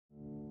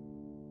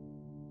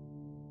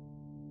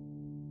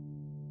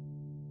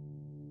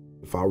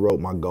If I wrote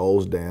my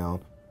goals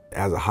down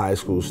as a high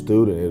school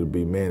student, it would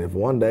be, man, if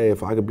one day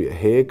if I could be a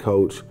head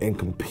coach and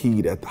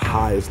compete at the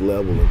highest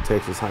level in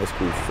Texas high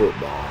school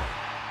football,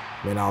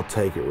 man, I'll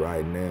take it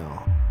right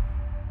now.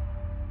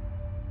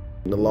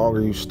 The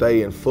longer you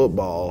stay in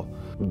football,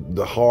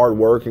 the hard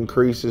work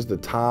increases, the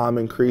time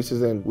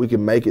increases, and we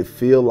can make it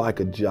feel like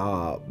a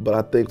job. But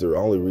I think the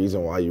only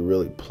reason why you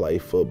really play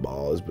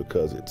football is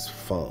because it's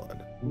fun.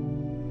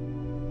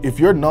 If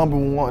your number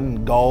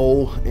one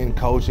goal in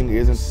coaching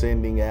isn't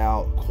sending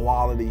out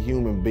quality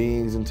human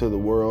beings into the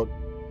world,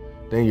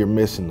 then you're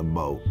missing the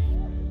boat.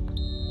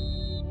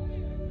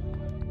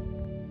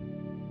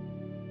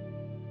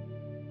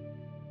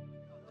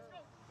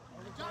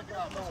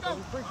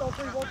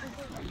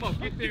 Come on,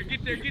 get there,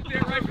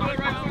 right foot,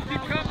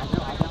 keep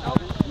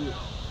coming.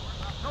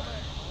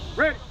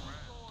 Ready.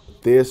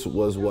 This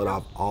was what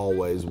I've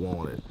always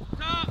wanted.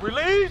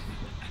 Release.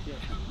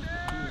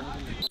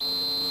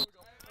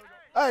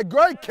 Hey,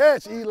 great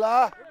catch,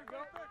 Eli.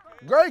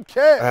 Great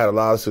catch. I had a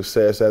lot of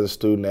success as a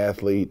student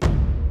athlete.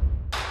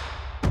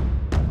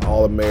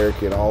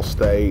 All-American,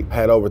 All-State,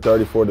 had over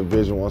 34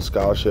 Division I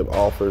scholarship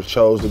offers,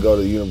 chose to go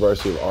to the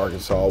University of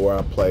Arkansas where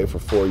I played for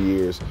 4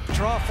 years.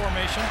 Draw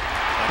formation,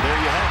 and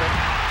there you have it.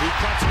 He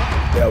cuts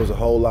up. That was a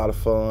whole lot of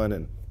fun,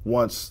 and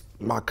once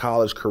my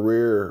college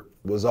career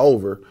was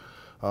over,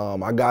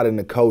 I got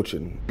into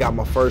coaching. Got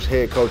my first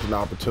head coaching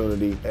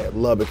opportunity at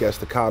Lubbock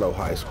Estacado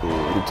High School.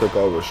 We took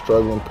over a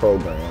struggling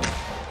program,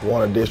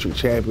 won a district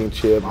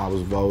championship. I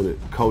was voted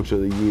Coach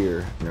of the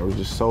Year. And there was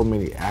just so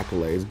many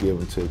accolades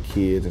given to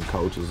kids and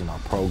coaches in our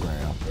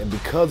program. And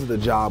because of the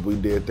job we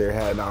did there,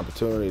 had an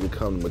opportunity to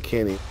come to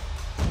McKinney.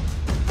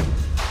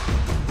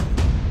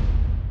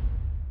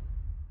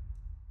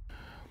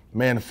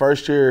 Man, the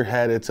first year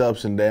had its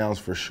ups and downs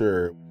for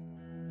sure.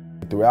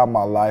 Throughout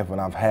my life, when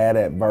I've had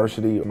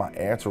adversity, my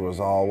answer was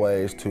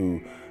always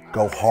to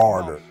go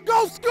harder.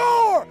 Go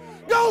score!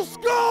 Go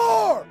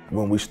score!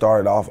 When we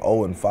started off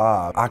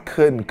 0-5, I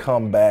couldn't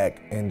come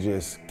back and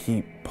just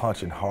keep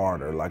punching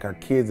harder. Like, our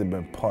kids have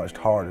been punched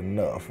hard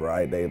enough,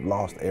 right? They've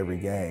lost every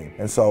game.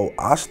 And so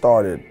I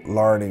started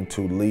learning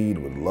to lead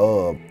with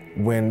love.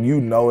 When you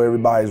know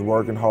everybody's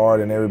working hard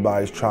and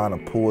everybody's trying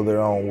to pull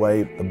their own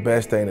weight, the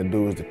best thing to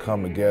do is to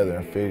come together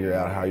and figure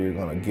out how you're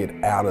gonna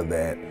get out of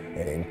that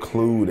and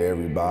include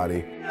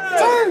everybody.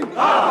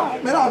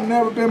 Man, I've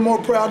never been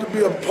more proud to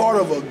be a part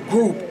of a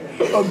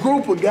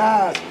group of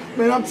guys.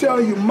 Man, I'm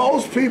telling you,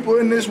 most people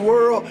in this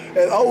world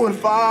at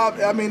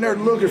 0-5, I mean, they're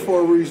looking for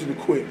a reason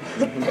to quit.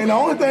 And the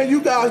only thing you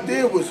guys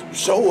did was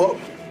show up,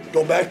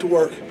 go back to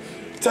work.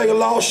 Take a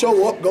loss,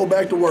 show up, go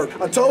back to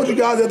work. I told you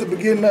guys at the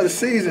beginning of the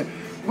season,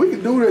 we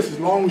can do this as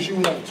long as you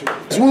want to.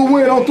 So we'll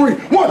win on 3.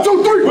 1,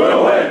 2, 3.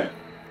 We'll win.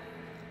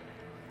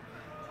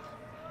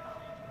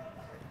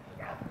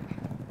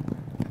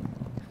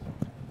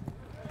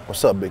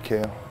 What's up, Big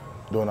Cam?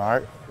 Doing all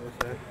right?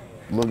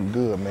 Looking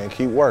good, man.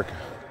 Keep working.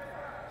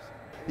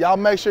 Y'all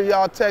make sure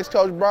y'all text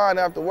Coach Brian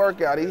after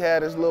workout. He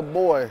had his little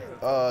boy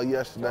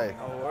yesterday.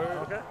 Oh, word?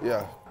 Okay.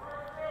 Yeah.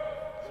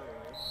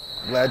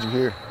 Glad you're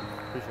here.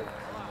 Appreciate it.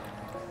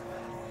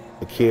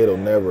 The kid will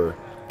never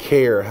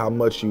care how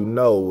much you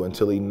know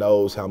until he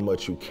knows how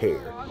much you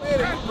care. Man,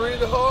 you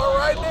breathing hard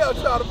right now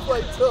trying to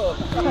play tough.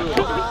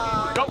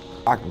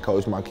 I can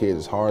coach my kids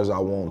as hard as I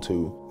want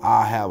to.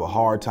 I have a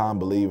hard time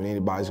believing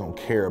anybody's gonna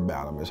care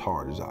about them as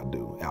hard as I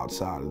do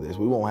outside of this.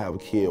 We won't have a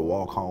kid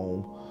walk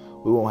home.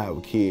 We won't have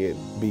a kid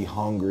be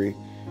hungry.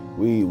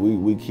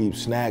 We keep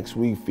snacks,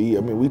 we feed,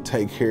 I mean, we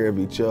take care of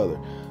each other.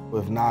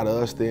 If not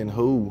us, then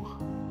who?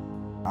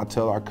 I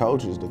tell our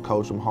coaches to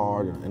coach them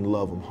harder and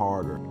love them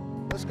harder.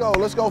 Let's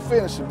go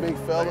finish it, big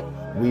fella.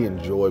 We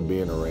enjoy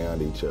being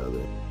around each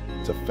other.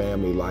 It's a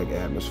family-like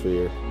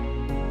atmosphere.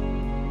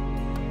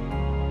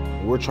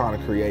 We're trying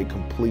to create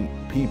complete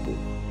people.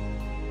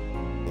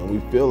 And we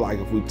feel like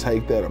if we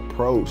take that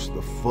approach,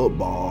 the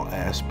football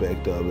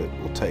aspect of it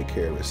will take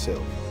care of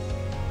itself.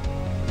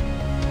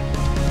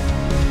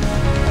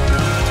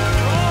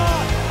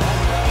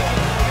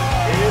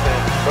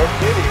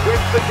 McKinney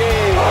wins the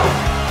game.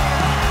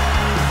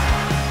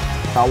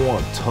 I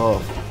want a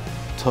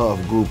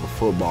tough group of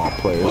football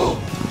players.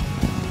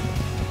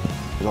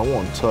 I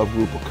want a tough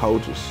group of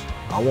coaches.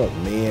 I want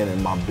men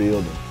in my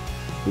building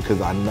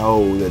because I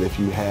know that if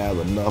you have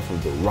enough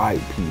of the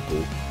right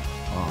people,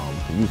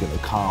 you can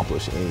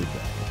accomplish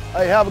anything.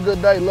 Hey, have a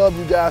good day. Love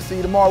you guys. See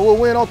you tomorrow. We'll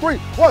win on 3.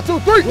 1, 2,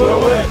 3.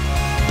 We'll win.